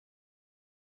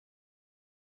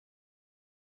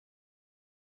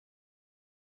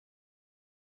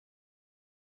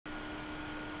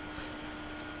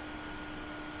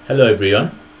Hello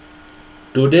everyone.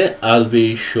 Today I'll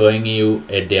be showing you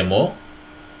a demo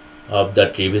of the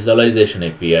tree visualization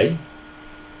API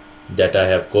that I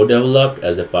have co-developed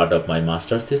as a part of my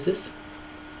master's thesis.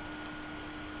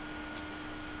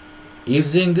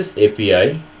 Using this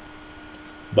API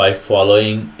by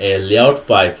following a layout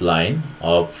pipeline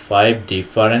of 5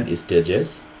 different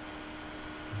stages,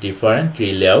 different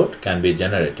tree layout can be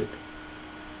generated.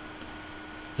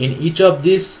 In each of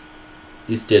these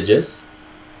stages,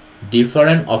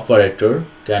 different operator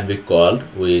can be called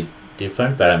with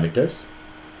different parameters,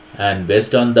 and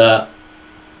based on the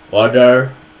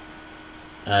order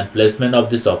and placement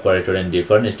of this operator in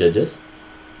different stages,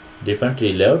 different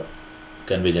tree layout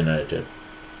can be generated.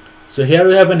 So here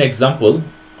we have an example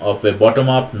of a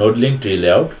bottom-up node link tree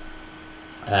layout,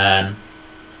 and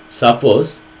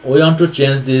suppose we want to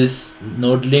change this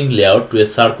node link layout to a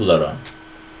circular one.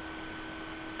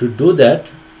 To do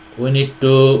that, we need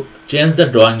to change the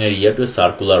drawing area to a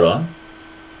circular one,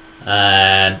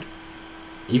 and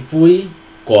if we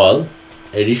call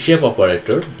a reshape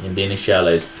operator in the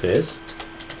initialized phase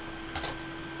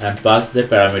and pass the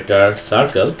parameter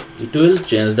circle, it will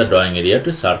change the drawing area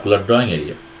to circular drawing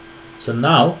area. So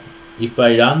now if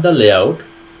I run the layout,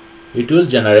 it will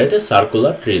generate a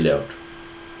circular tree layout.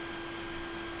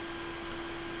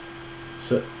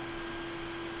 So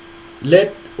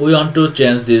we want to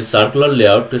change this circular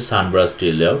layout to sunburst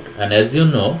tree layout, and as you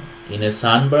know, in a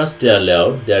sunburst tree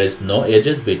layout there is no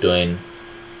edges between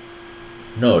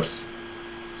nodes,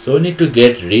 so we need to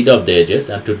get rid of the edges.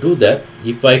 And to do that,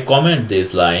 if I comment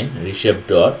this line reshape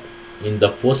dot in the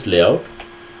post layout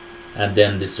and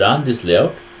then run this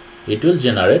layout, it will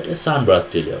generate a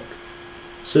sunburst tree layout.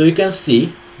 So you can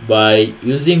see, by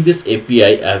using this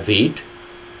API AVIT,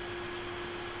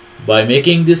 by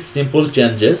making these simple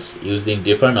changes using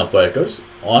different operators,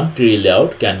 one tree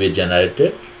layout can be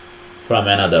generated from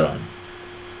another one.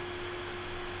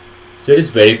 So it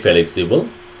is very flexible.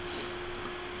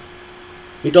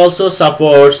 It also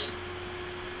supports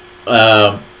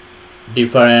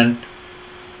different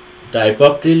type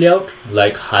of tree layout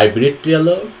like hybrid tree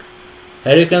layout.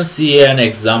 Here you can see an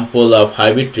example of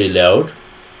hybrid tree layout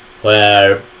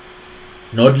where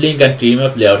node link and tree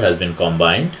map layout has been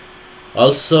combined.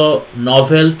 Also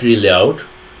novel tree layout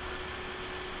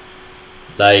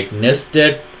like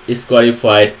nested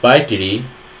squarified pie tree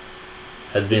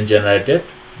has been generated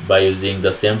by using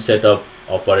the same set of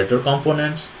operator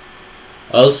components.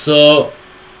 Also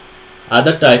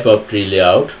other type of tree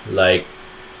layout like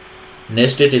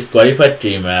nested squarified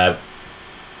tree map,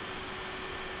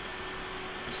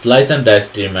 slice and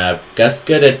dice tree map,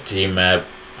 cascaded tree map,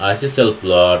 ISSL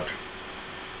plot,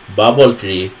 bubble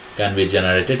tree can be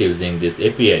generated using this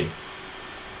API.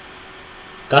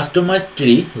 Customized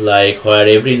tree, like where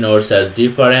every node has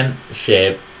different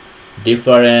shape,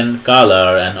 different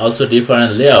color and also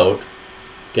different layout,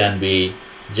 can be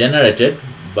generated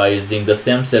by using the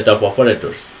same set of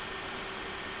operators.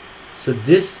 So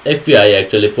this API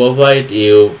actually provides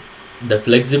you the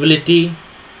flexibility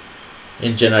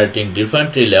in generating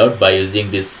different tree layout by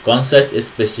using this concise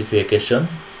specification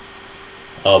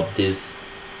of this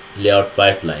layout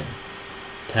pipeline.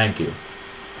 Thank you.